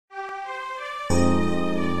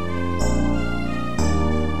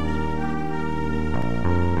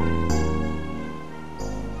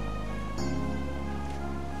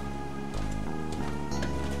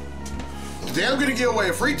Today I'm going to give away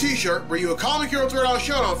a free t-shirt, bring you a Comic Hero Throwdown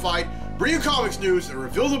Showdown fight, bring you comics news, and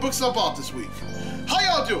reveal the books I bought this week. How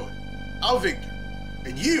y'all doing? I'm Victor,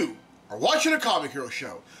 and you are watching a Comic Hero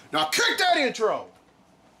show. Now kick that intro!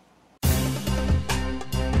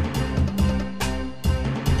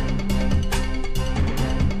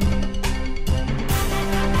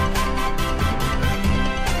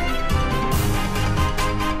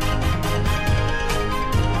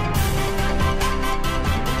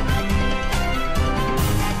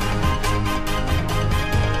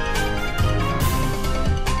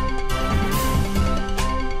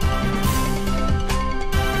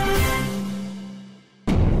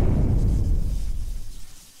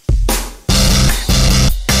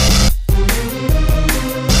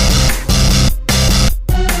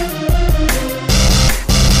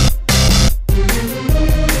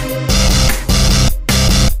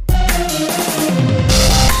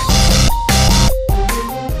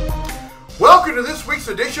 Welcome to this week's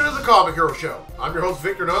edition of the Comic Hero Show. I'm your host,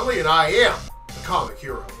 Victor Nunley, and I am the Comic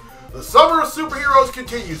Hero. The summer of superheroes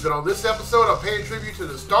continues, and on this episode, I'm paying tribute to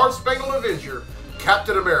the star-spangled Avenger,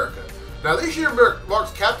 Captain America. Now, this year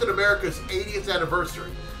marks Captain America's 80th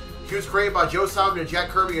anniversary. He was created by Joe Simon and Jack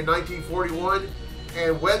Kirby in 1941,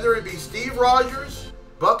 and whether it be Steve Rogers,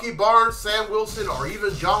 Bucky Barnes, Sam Wilson, or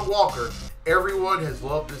even John Walker, everyone has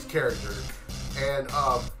loved this character, and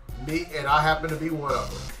I happen to be one of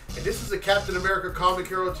them. And this is a Captain America comic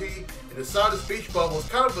hero tee, and inside the speech bubble is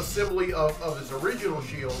kind of a simile of his original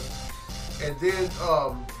shield. And then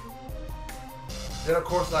of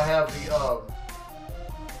course I have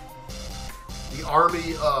the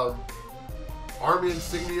army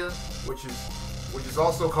insignia, which is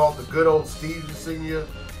also called the good old Steve insignia.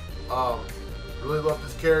 Really love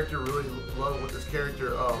this character. Really love what this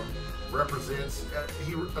character represents.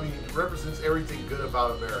 He represents everything good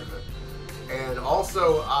about America. And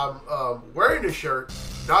also, I'm wearing this shirt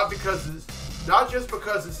not just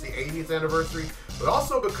because it's the 80th anniversary, but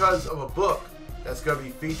also because of a book that's going to be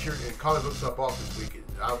featured in Comic Books I Bought this weekend.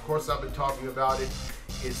 Of course, I've been talking about it.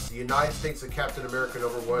 It's the United States of Captain America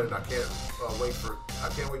 #1, and I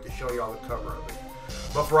can't wait to show y'all the cover of it.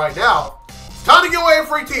 But for right now, it's time to give away a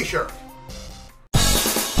free T-shirt.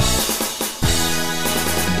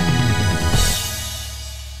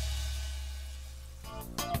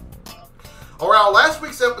 Around last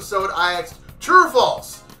week's episode, I asked, true or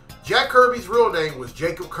false, Jack Kirby's real name was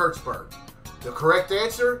Jacob Kurtzberg. The correct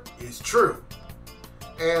answer is true.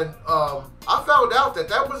 And I found out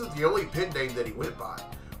that wasn't the only pen name that he went by.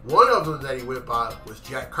 One of them that he went by was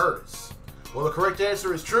Jack Curtis. Well, the correct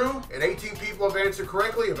answer is true, and 18 people have answered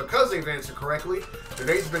correctly, and because they've answered correctly, their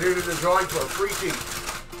names have been entered in the drawing for a free tee.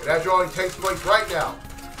 And that drawing takes place right now.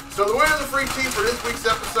 So the winner of the free tee for this week's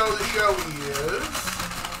episode of the show is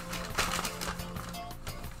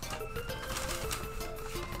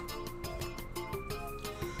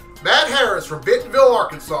Matt Harris from Bentonville,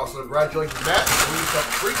 Arkansas. So congratulations, Matt, for winning yourself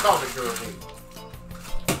a free Comic Hero tee.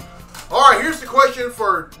 Alright, here's the question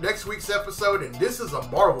for next week's episode, and this is a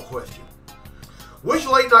Marvel question. Which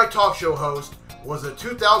late night talk show host was a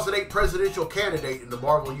 2008 presidential candidate in the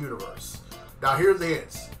Marvel Universe? Now here's the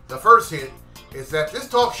hints. The first hint is that this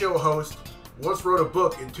talk show host once wrote a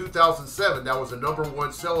book in 2007 that was a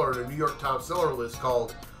 #1 seller in the New York Times seller list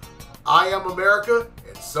called I Am America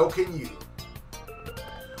and So Can You.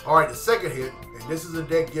 Alright, the second hint, and this is a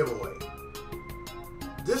dead giveaway.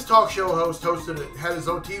 This talk show host had his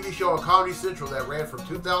own TV show on Comedy Central that ran from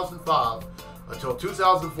 2005 until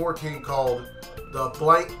 2014 called The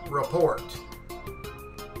Blank Report.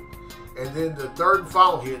 And then the third and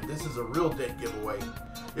final hint, this is a real dead giveaway.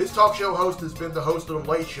 This talk show host has been the host of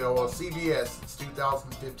The Late Show on CBS since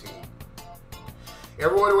 2015.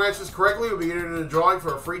 Everyone who answers correctly will be entered in the drawing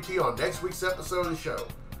for a free tee on next week's episode of the show.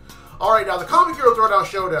 Alright, now the Comic Hero Throwdown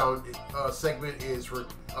Showdown segment is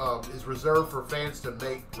reserved for fans to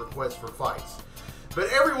make requests for fights. But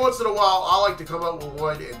every once in a while, I like to come up with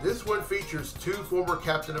one, and this one features two former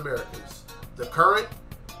Captain Americas. The current,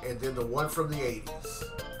 and then the one from the 80s.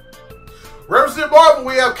 Representing Marvel,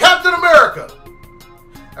 we have Captain America.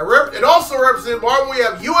 And also representing Marvel, we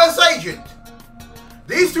have U.S. Agent.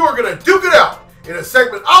 These two are going to duke it out in a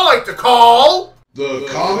segment I like to call the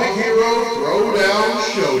Comic Hero Throwdown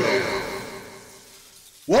Showdown.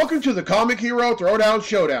 Welcome to the Comic Hero Throwdown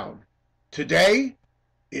Showdown. Today,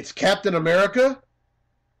 it's Captain America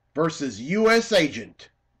versus U.S. Agent.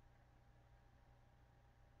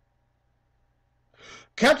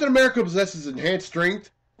 Captain America possesses enhanced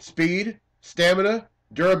strength, speed, stamina,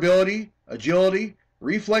 durability, agility,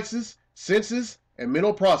 reflexes, senses, and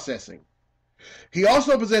mental processing. He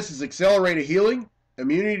also possesses accelerated healing,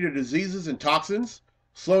 immunity to diseases and toxins,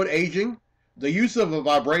 slowed aging, the use of a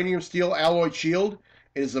vibranium steel alloyed shield.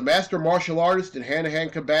 It is a master martial artist and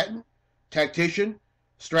hand-to-hand combatant, tactician,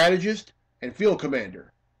 strategist, and field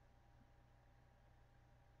commander.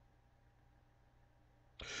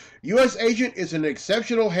 U.S. Agent is an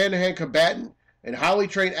exceptional hand-to-hand combatant and highly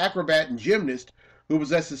trained acrobat and gymnast who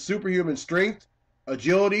possesses superhuman strength,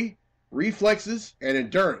 agility, reflexes, and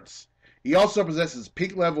endurance. He also possesses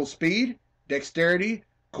peak-level speed, dexterity,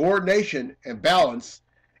 coordination, and balance,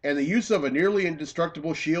 and the use of a nearly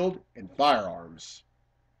indestructible shield and firearms.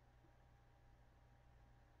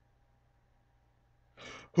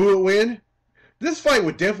 Who would win? This fight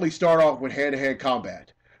would definitely start off with hand-to-hand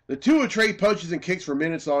combat. The two would trade punches and kicks for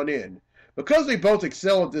minutes on end. Because they both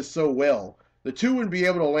excel at this so well, the two wouldn't be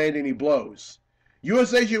able to land any blows.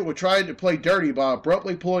 U.S. Agent would try to play dirty by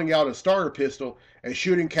abruptly pulling out a starter pistol and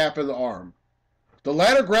shooting Cap in the arm. The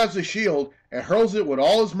latter grabs the shield and hurls it with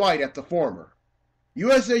all his might at the former.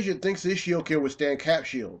 U.S. Agent thinks this shield can withstand Cap's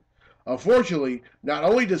shield. Unfortunately, not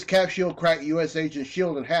only does Cap's shield crack U.S. Agent's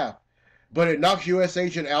shield in half, but it knocks U.S.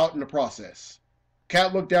 Agent out in the process.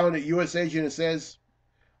 Cap looks down at U.S. Agent and says,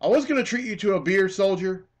 "I was going to treat you to a beer,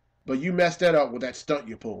 soldier, but you messed that up with that stunt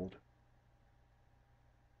you pulled."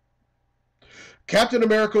 Captain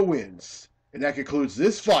America wins, and that concludes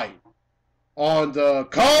this fight on the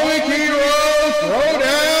Comic Hero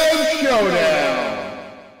Throwdown Showdown.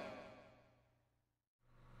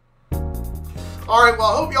 Alright, well,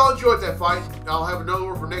 I hope y'all enjoyed that fight. I'll have another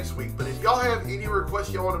one for next week, but if y'all have any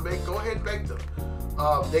requests y'all want to make, go ahead and make them.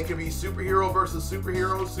 They can be superhero versus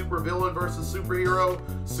superhero, supervillain versus superhero,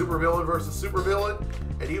 supervillain versus supervillain,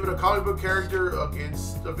 and even a comic book character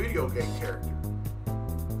against a video game character.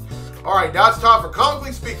 Alright, now it's time for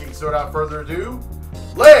Comically Speaking, so without further ado,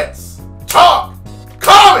 let's talk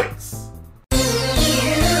comics!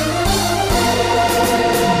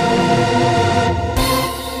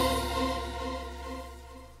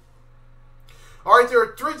 Alright, there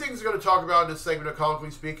are three things we're going to talk about in this segment of Comically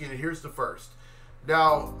Speaking, and here's the first.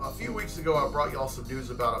 Now, a few weeks ago, I brought y'all some news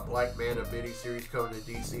about a Black Manta miniseries coming to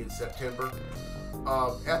DC in September.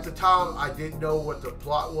 At the time, I didn't know what the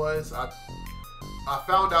plot was. I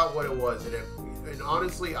found out what it was, and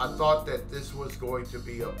honestly, I thought that this was going to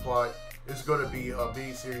be a plot. It's going to be a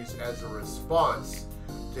miniseries as a response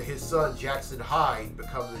to his son Jackson Hyde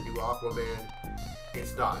becoming the new Aquaman.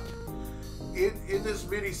 It's not. In this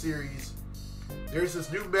miniseries, there's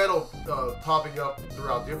this new metal popping up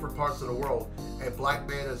throughout different parts of the world, and Black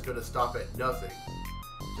Manta is going to stop at nothing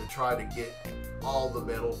to try to get all the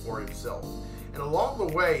metal for himself. And along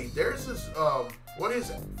the way, there's this one of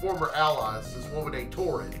his former allies, this woman named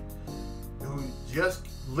Torrin, who just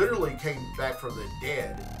literally came back from the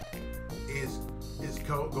dead, is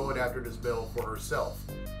going after this metal for herself.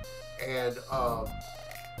 And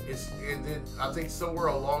and then I think somewhere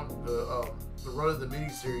along the run of the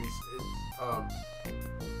miniseries,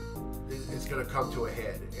 it's going to come to a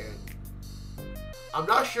head, and I'm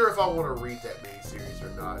not sure if I want to read that miniseries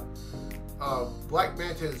or not. Black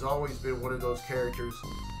Manta has always been one of those characters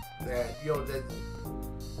that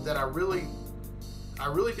that I really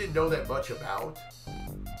didn't know that much about,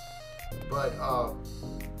 but I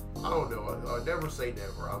don't know. Never say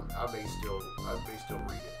never. I may still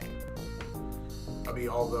read it. I mean,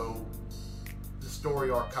 although the story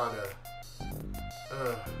arc kind of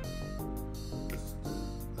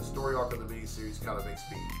the story arc of the miniseries kind of makes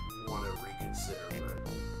me want to reconsider, but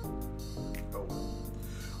oh well.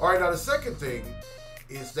 All right, now the second thing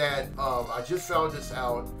is that I just found this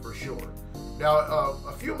out for sure. Now,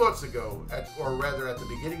 a few months ago, or rather at the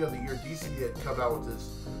beginning of the year, DC had come out with this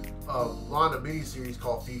line of miniseries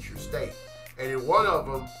called Future State, and in one of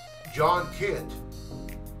them, John Kent,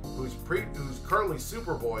 who's currently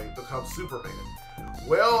Superboy, becomes Superman.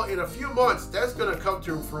 Well, in a few months, that's going to come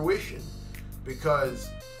to fruition because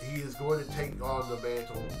he is going to take on the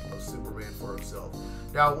mantle of Superman for himself.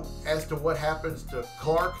 Now, as to what happens to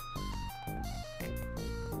Clark,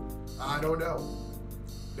 I don't know.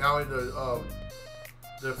 Now, in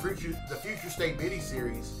the Future State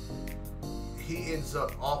miniseries, he ends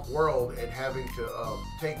up off-world and having to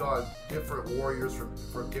take on different warriors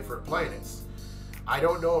from different planets. I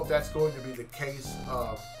don't know if that's going to be the case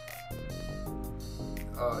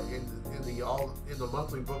in the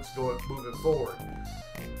monthly books moving forward.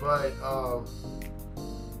 But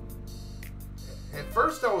at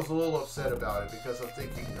first, I was a little upset about it because I'm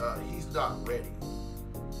thinking he's not ready.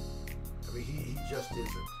 I mean, he just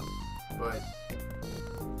isn't. But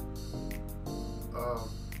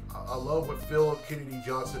I love what Philip Kennedy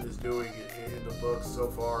Johnson is doing in the books so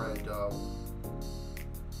far, and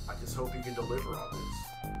I just hope he can deliver on this.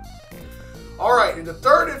 All right, and the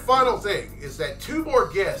third and final thing is that two more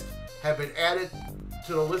guests have been added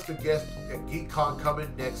to the list of guests at GeekCon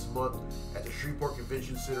coming next month at the Shreveport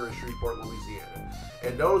Convention Center in Shreveport, Louisiana.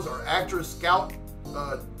 And those are actress Scout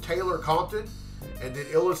Taylor Compton and then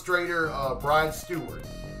illustrator Brian Stewart.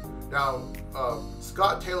 Now,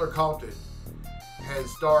 Scott Taylor Compton has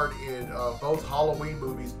starred in both Halloween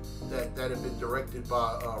movies that have been directed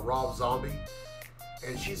by Rob Zombie,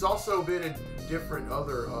 and she's also been in different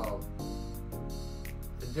other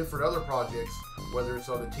projects, whether it's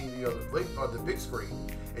on the TV or the big screen.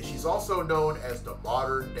 And she's also known as the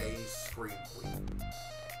modern day Scream Queen.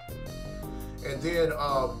 And then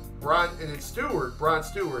Brian Stewart,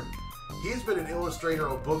 he's been an illustrator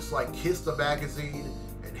on books like Kiss the Magazine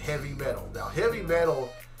and Heavy Metal. Now, Heavy Metal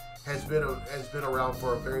has been around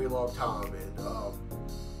for a very long time,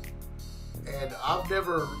 and I've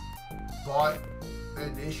never bought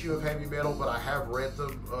an issue of Heavy Metal, but I have read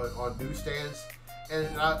them on newsstands, and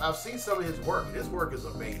I've seen some of his work, and his work is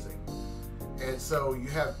amazing. And so you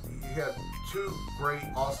have two great,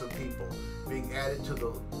 awesome people being added to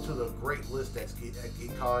the great list at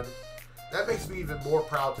GeekCon. That makes me even more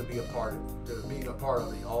proud to be being a part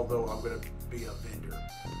of it, although I'm going to be a vendor.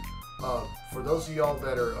 For those of y'all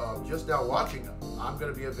that are just now watching, I'm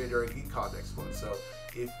going to be a vendor at GeekCon next month. So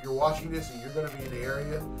if you're watching this and you're going to be in the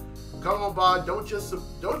area, come on by. Don't just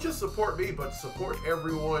support me, but support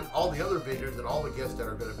everyone, all the other vendors, and all the guests that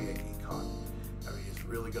are going to be at GeekCon. I mean, it's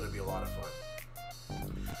really going to be a lot of fun.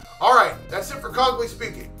 All right, that's it for Comically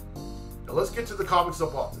Speaking. Now let's get to the comics I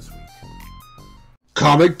bought this week.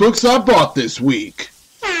 Comic books I bought this week.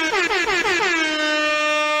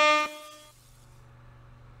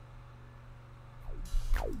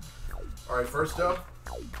 All right, first up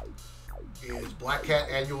is Black Cat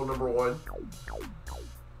Annual #1.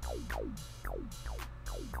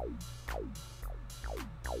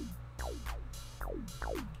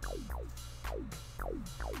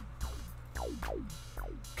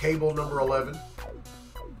 Cable #11.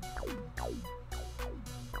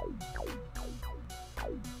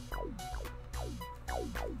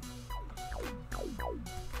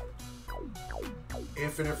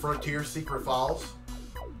 Infinite Frontier Secret Files.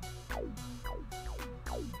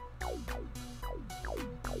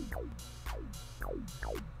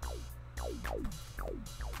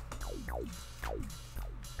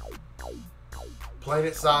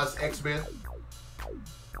 Planet Size X-Men.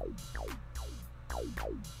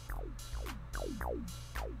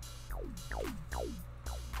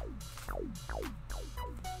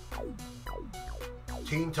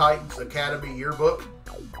 Teen Titans Academy Yearbook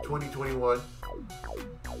 2021.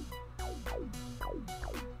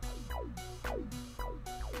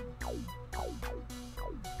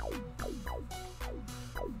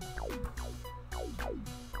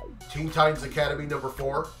 Teen Titans Academy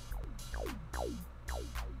 #4.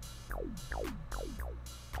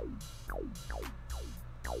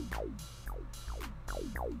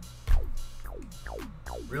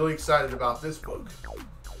 Really excited about this book.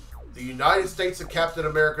 The United States of Captain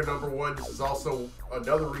America #1. This is also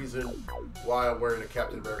another reason why I'm wearing a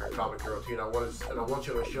Captain America comic hero tee. And I want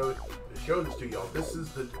you to show this to y'all. This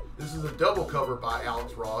is a double cover by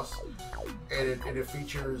Alex Ross, and it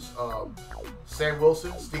features Sam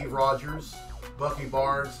Wilson, Steve Rogers, Bucky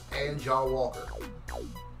Barnes, and John Walker.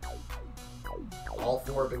 All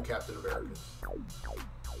four have been Captain Americas.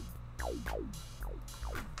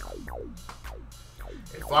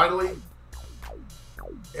 And finally,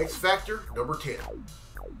 X Factor #10.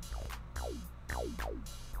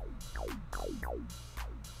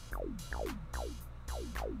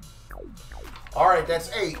 Alright, that's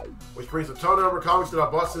 8, which brings the total number of comics that I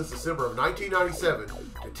bought since December of 1997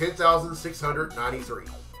 to 10,693.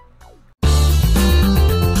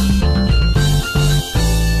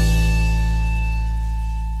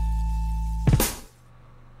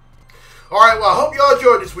 Alright, well, I hope y'all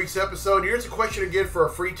enjoyed this week's episode. Here's a question again for a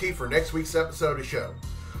free tee for next week's episode of the show.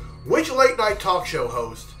 Which late-night talk show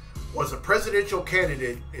host was a presidential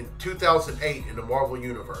candidate in 2008 in the Marvel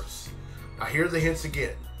Universe? Now, here are the hints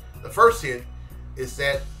again. The first hint is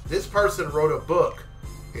that this person wrote a book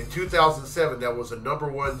in 2007 that was a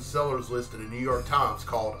 #1 sellers list in the New York Times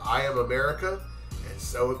called I Am America, and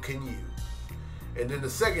So Can You. And then the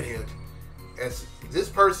second hint, as this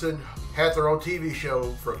person had their own TV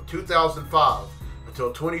show from 2005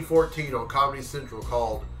 until 2014 on Comedy Central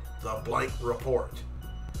called The Blank Report.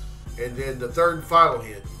 And then the third and final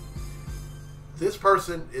hint, this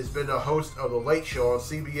person has been a host of The Late Show on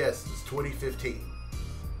CBS since 2015.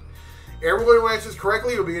 Everyone who answers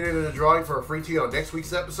correctly will be entered in the drawing for a free tee on next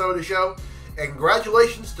week's episode of the show. And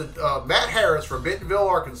congratulations to Matt Harris from Bentonville,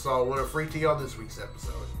 Arkansas, won a free tee on this week's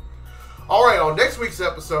episode. Alright, on next week's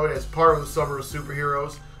episode, as part of the Summer of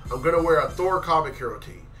Superheroes, I'm going to wear a Thor comic hero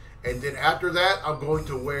tee. And then after that, I'm going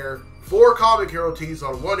to wear 4 comic hero tees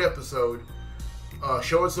on one episode,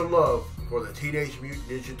 showing some love for the Teenage Mutant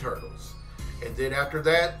Ninja Turtles. And then after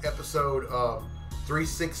that, episode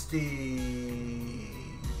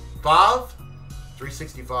 365,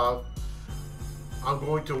 I'm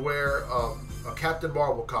going to wear a Captain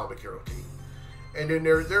Marvel comic hero tee. And then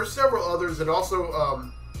there are several others. And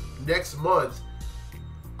also next month,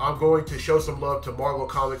 I'm going to show some love to Marvel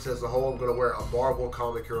Comics as a whole. I'm going to wear a Marvel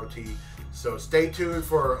comic hero tee. So stay tuned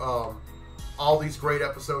for all these great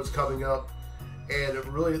episodes coming up. And I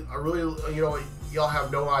really, y'all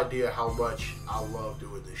have no idea how much I love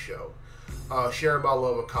doing this show. Sharing my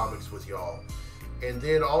love of comics with y'all. And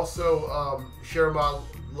then also sharing my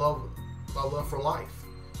love for life.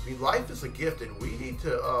 I mean, life is a gift, and we need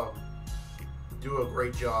to do a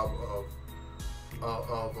great job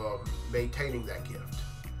of maintaining that gift.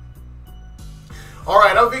 All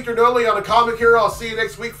right, I'm Victor Nunley on the Comic Hero. I'll see you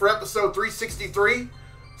next week for episode 363.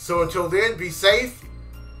 So until then, be safe,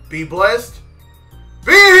 be blessed,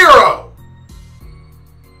 be a hero!